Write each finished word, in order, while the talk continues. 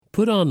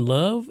Put on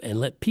love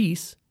and let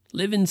peace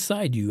live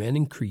inside you and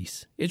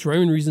increase. It's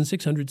Rhyme and Reason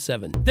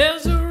 607.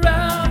 There's a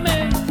rhyme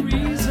and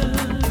reason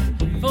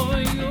for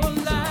your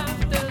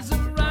life. There's a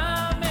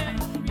rhyme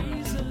and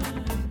reason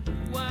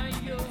why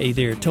you're... Hey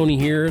there, Tony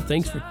here.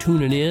 Thanks for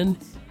tuning in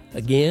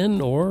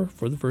again or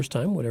for the first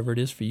time, whatever it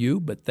is for you.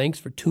 But thanks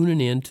for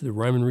tuning in to the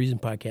Rhyme and Reason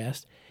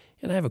podcast.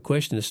 And I have a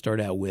question to start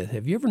out with.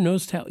 Have you ever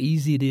noticed how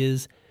easy it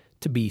is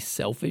to be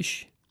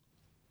selfish?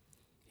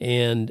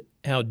 And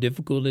how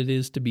difficult it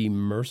is to be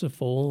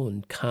merciful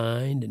and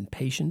kind and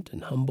patient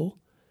and humble?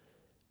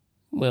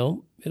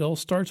 Well, it all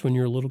starts when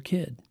you're a little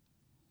kid.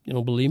 You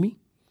don't believe me?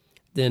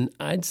 Then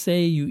I'd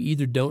say you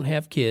either don't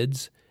have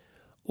kids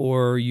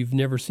or you've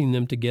never seen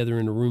them together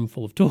in a room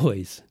full of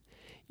toys.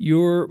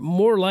 You're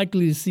more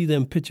likely to see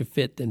them pitch a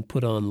fit than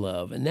put on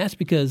love. And that's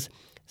because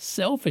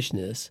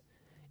selfishness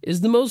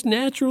is the most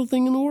natural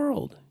thing in the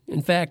world.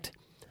 In fact,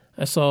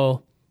 I saw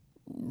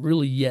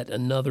really yet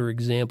another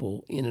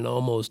example in an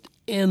almost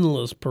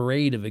endless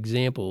parade of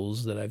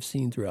examples that I've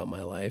seen throughout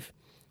my life,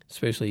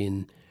 especially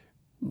in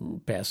the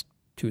past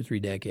 2 or 3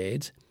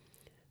 decades.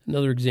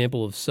 Another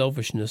example of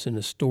selfishness in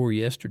a story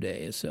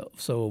yesterday.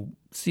 So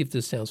see if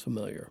this sounds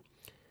familiar.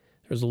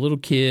 There's a little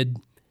kid,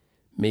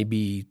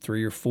 maybe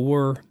 3 or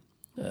 4,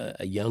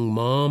 a young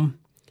mom,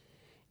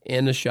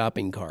 and a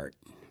shopping cart.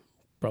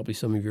 Probably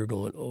some of you are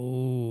going,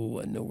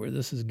 oh, I know where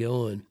this is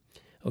going.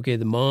 Okay,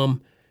 the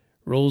mom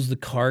rolls the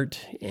cart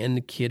and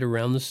the kid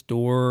around the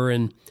store,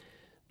 and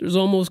there's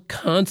almost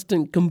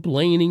constant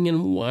complaining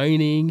and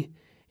whining,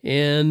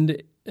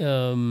 and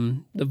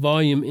the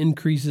volume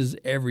increases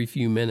every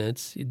few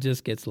minutes. It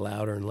just gets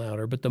louder and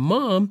louder. But the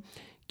mom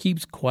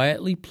keeps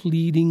quietly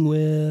pleading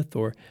with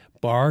or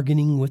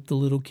bargaining with the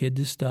little kid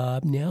to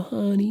stop. Now,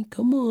 honey,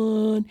 come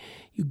on.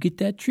 You get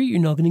that treat. You're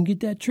not going to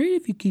get that treat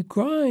if you keep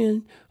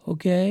crying,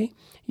 okay?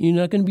 You're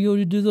not going to be able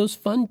to do those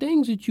fun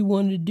things that you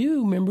wanted to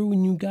do. Remember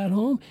when you got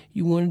home,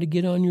 you wanted to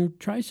get on your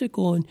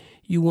tricycle and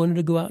you wanted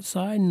to go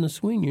outside in the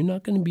swing. You're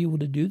not going to be able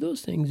to do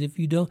those things if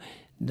you don't.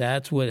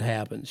 That's what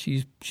happens.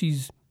 She's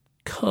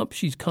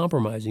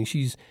compromising.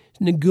 She's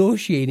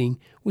negotiating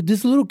with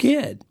this little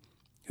kid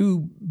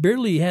who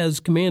barely has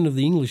command of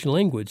the English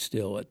language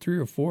still at 3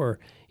 or 4.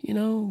 You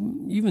know,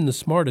 even the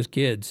smartest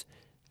kids,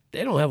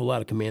 they don't have a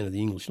lot of command of the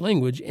English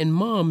language, and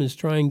mom is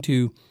trying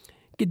to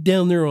get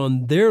down there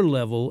on their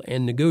level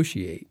and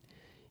negotiate.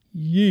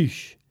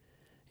 Yeesh.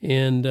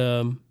 And,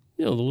 the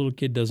little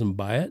kid doesn't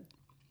buy it.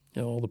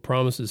 All the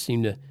promises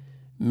seem to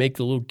make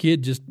the little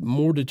kid just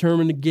more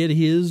determined to get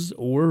his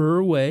or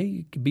her way.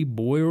 It could be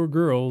boy or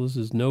girl. This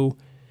is no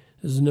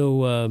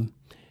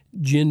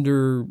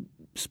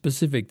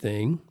gender-specific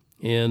thing.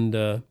 And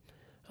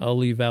I'll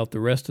leave out the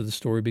rest of the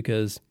story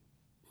because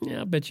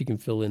I bet you can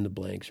fill in the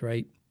blanks,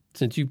 right?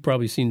 Since you've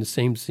probably seen the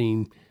same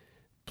scene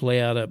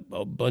play out a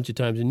bunch of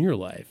times in your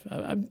life.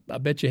 I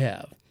bet you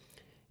have.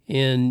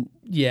 And,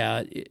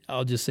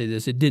 I'll just say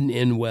this. It didn't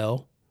end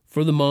well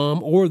for the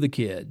mom or the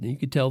kid. You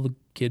could tell the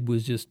kid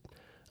was just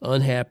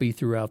unhappy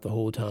throughout the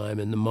whole time,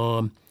 and the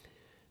mom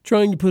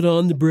trying to put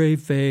on the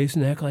brave face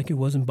and act like it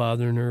wasn't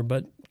bothering her.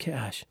 But,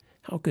 gosh,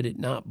 how could it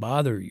not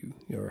bother you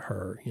or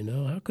her?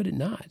 How could it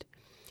not?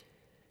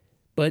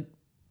 But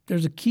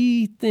there's a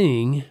key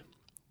thing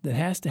that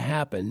has to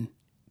happen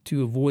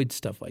to avoid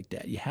stuff like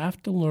that. You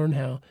have to learn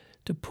how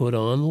to put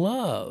on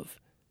love.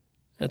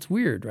 That's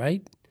weird,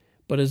 right?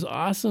 But as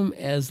awesome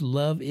as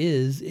love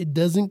is, it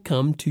doesn't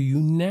come to you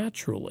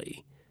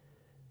naturally.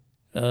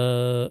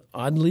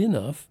 Oddly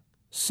enough,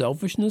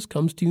 selfishness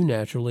comes to you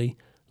naturally.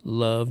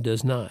 Love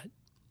does not.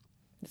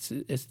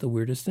 It's the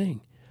weirdest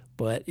thing.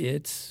 But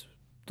it's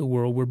the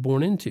world we're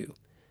born into.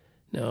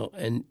 Now,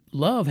 and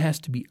love has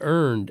to be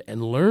earned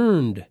and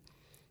learned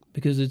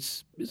because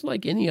it's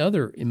like any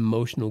other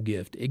emotional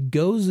gift. It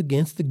goes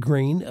against the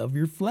grain of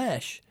your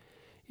flesh.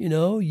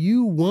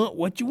 You want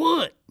what you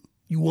want.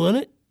 You want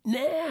it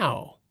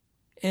now.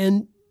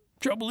 And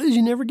trouble is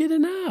you never get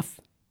enough,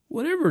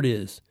 whatever it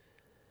is.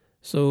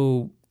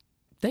 So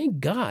thank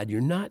God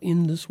you're not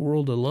in this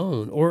world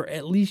alone, or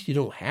at least you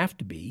don't have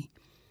to be.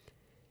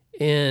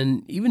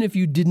 And even if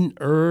you didn't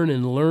earn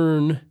and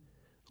learn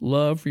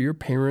love for your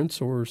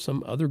parents or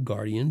some other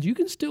guardians, you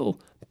can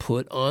still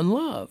put on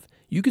love.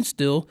 You can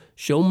still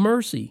show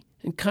mercy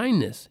and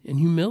kindness and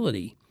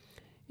humility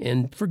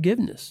and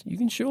forgiveness. You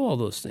can show all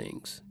those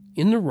things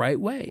in the right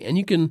way. And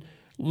you can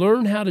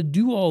learn how to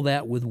do all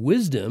that with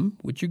wisdom,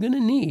 which you're going to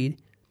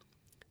need,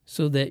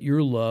 so that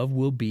your love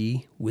will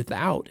be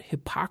without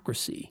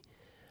hypocrisy.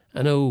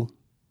 I know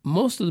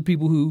most of the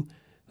people who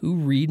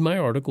read my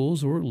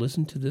articles or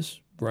listen to this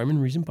Rhyme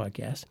and Reason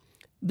podcast,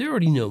 they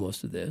already know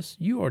most of this.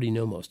 You already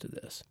know most of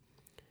this.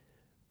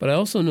 But I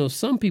also know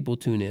some people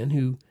tune in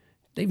who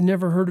they've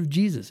never heard of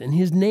Jesus, and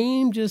his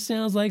name just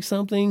sounds like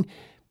something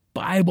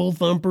Bible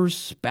thumpers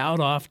spout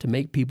off to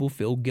make people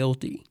feel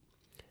guilty.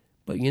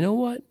 But you know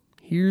what?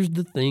 Here's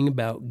the thing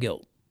about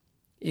guilt.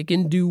 It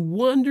can do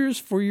wonders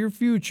for your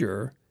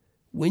future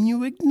when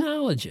you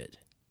acknowledge it,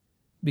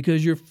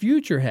 because your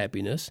future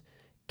happiness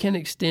can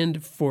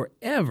extend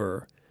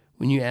forever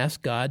when you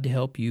ask God to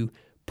help you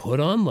put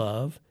on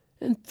love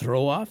and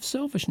throw off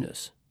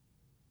selfishness.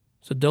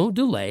 So don't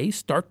delay.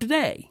 Start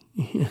today.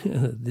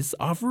 This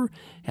offer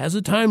has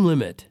a time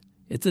limit.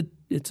 It's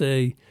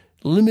a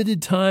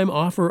limited time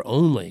offer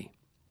only.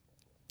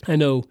 I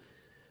know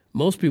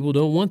most people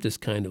don't want this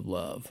kind of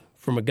love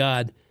from a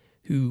God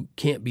who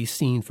can't be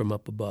seen from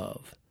up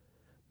above.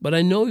 But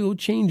I know you'll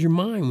change your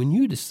mind when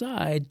you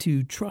decide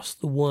to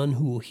trust the one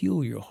who will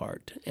heal your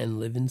heart and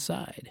live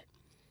inside.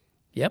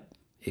 Yep,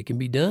 it can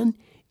be done,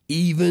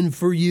 even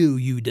for you,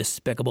 you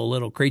despicable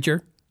little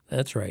creature.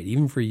 That's right,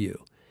 even for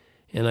you.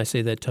 And I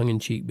say that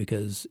tongue-in-cheek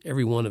because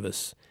every one of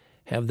us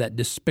have that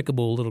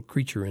despicable little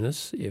creature in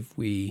us.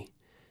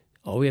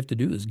 All we have to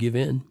do is give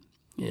in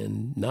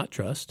and not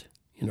trust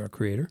in our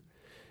Creator.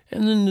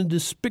 And then the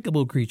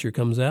despicable creature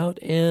comes out,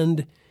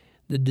 and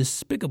the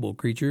despicable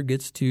creature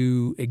gets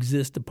to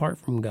exist apart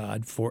from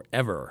God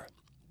forever,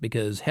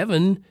 because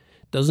heaven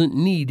doesn't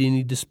need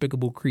any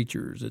despicable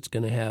creatures. It's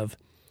going to have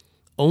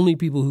only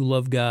people who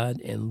love God,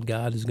 and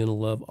God is going to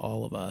love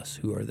all of us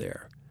who are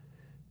there.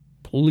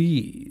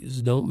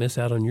 Please don't miss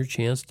out on your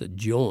chance to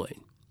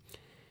join.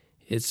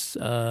 It's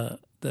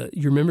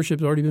your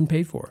membership's already been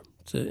paid for.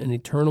 It's an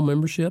eternal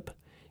membership.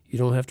 You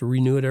don't have to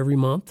renew it every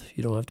month.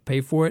 You don't have to pay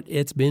for it.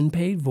 It's been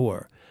paid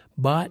for,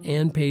 bought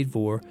and paid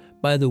for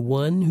by the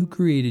one who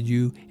created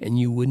you, and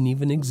you wouldn't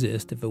even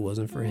exist if it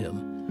wasn't for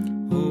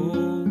him.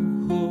 Oh,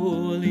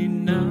 holy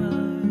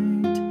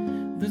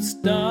night, the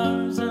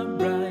stars are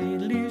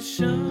brightly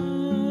shining.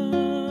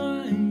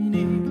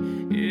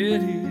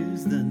 It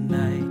is the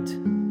night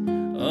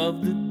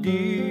of the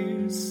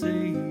dear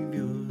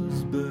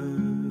Savior's birth.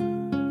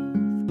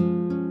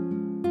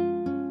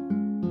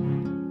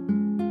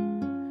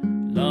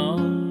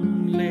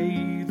 Long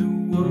lay the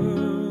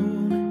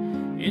world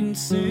in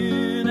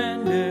sin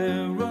and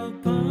error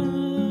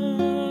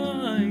pining,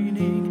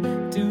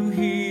 till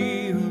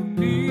he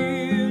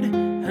appeared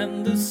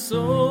and the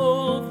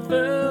soul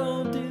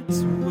felt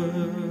its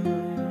worth.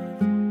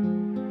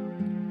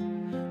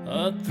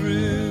 A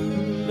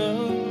thrill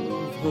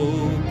of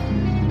hope,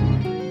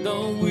 the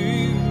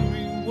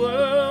weary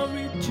world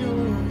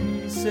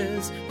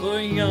rejoices, for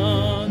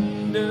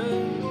yonder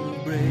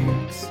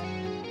breaks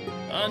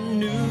a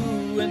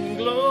new and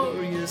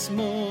glorious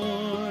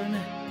morn.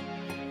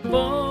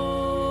 Fall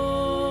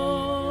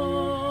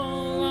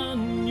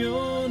on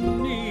your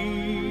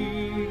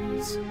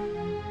knees.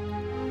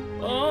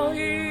 Oh,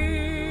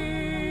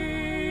 hear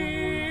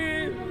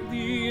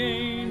the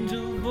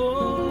angel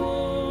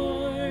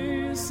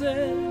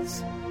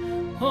voices.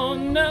 Oh,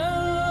 night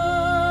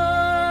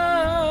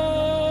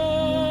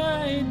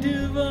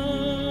divine.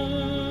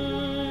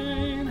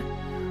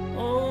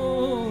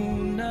 Oh,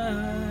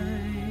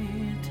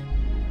 night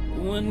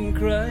when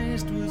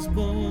Christ was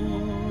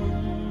born.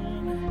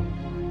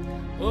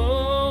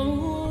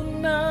 Oh,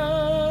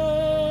 night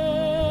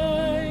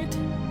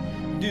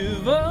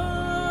divine.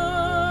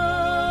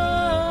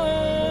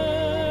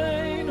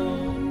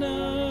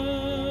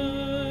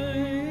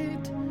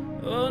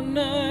 Oh,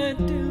 night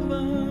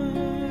divine.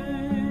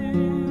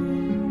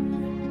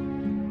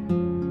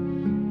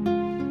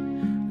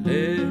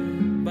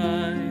 Led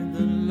by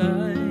the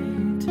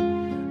light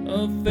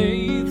of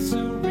faith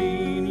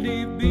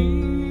serenely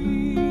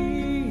beaming,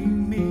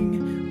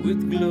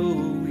 with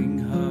glowing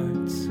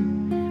hearts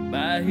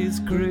by his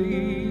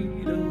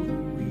cradle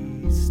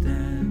we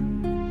stand.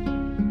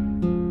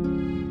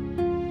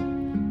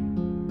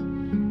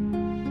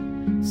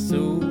 So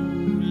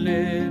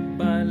led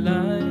by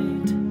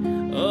light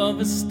of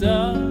a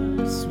star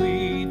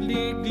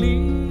sweetly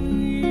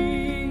gleaming,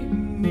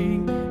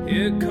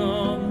 here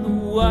come the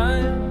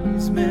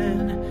wise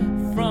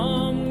men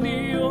from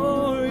the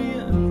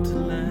Orient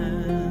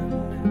land.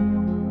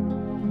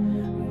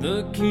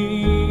 The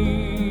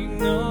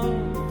King of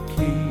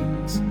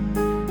Kings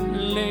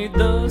lay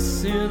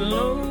thus in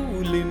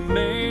lowly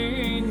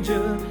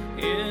manger,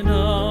 in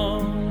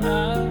all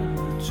our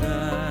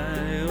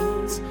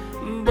trials,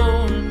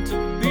 born to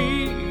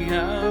be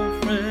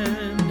our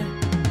friend.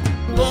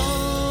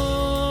 Fall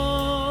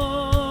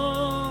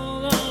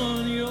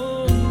on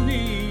your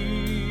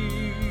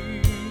knees.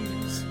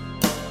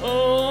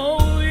 Oh,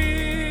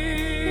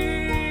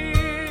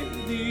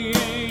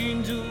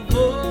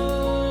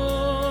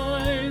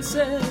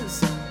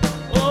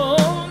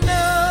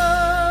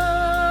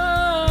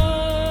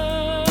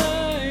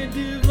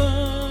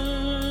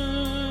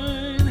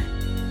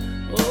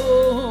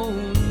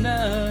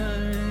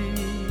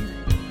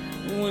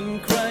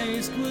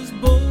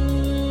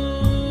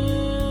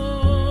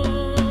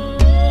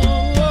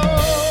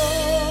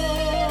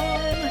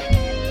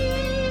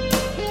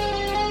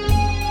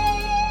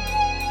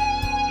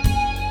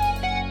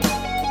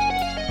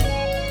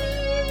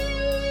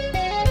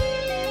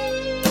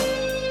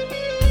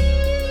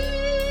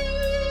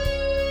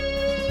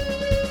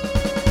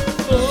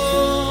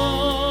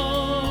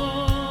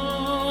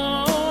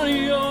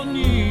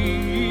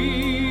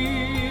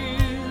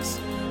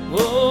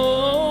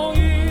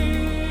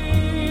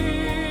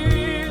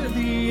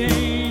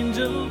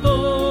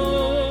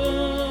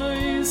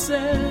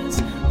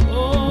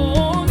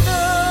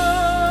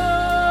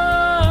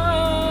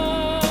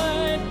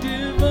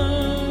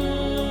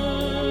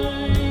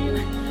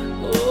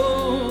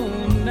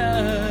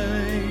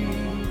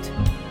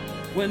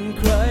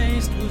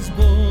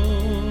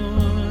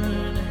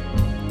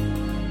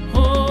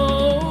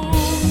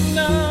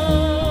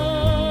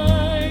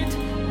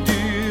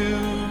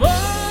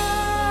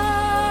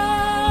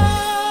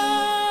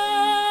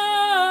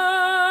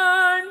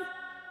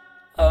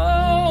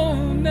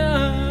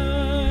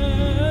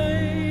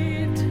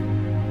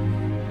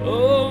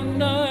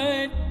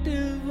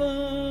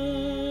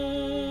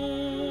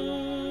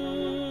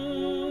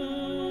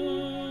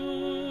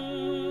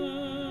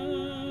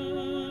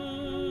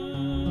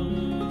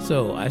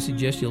 So I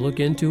suggest you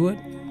look into it,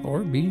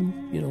 or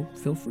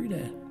feel free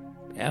to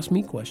ask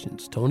me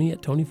questions. Tony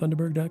at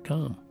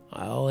TonyFunderberg.com.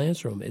 I'll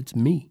answer them. It's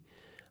me.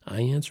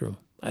 I answer them.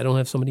 I don't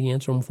have somebody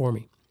answer them for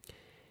me.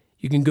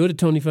 You can go to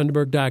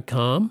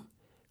TonyFunderberg.com,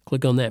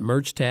 click on that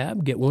merch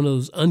tab, get one of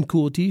those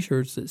uncool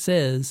t-shirts that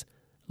says,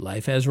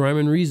 "Life has rhyme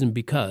and reason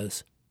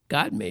because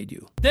God made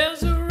you."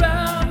 There's a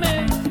rhyme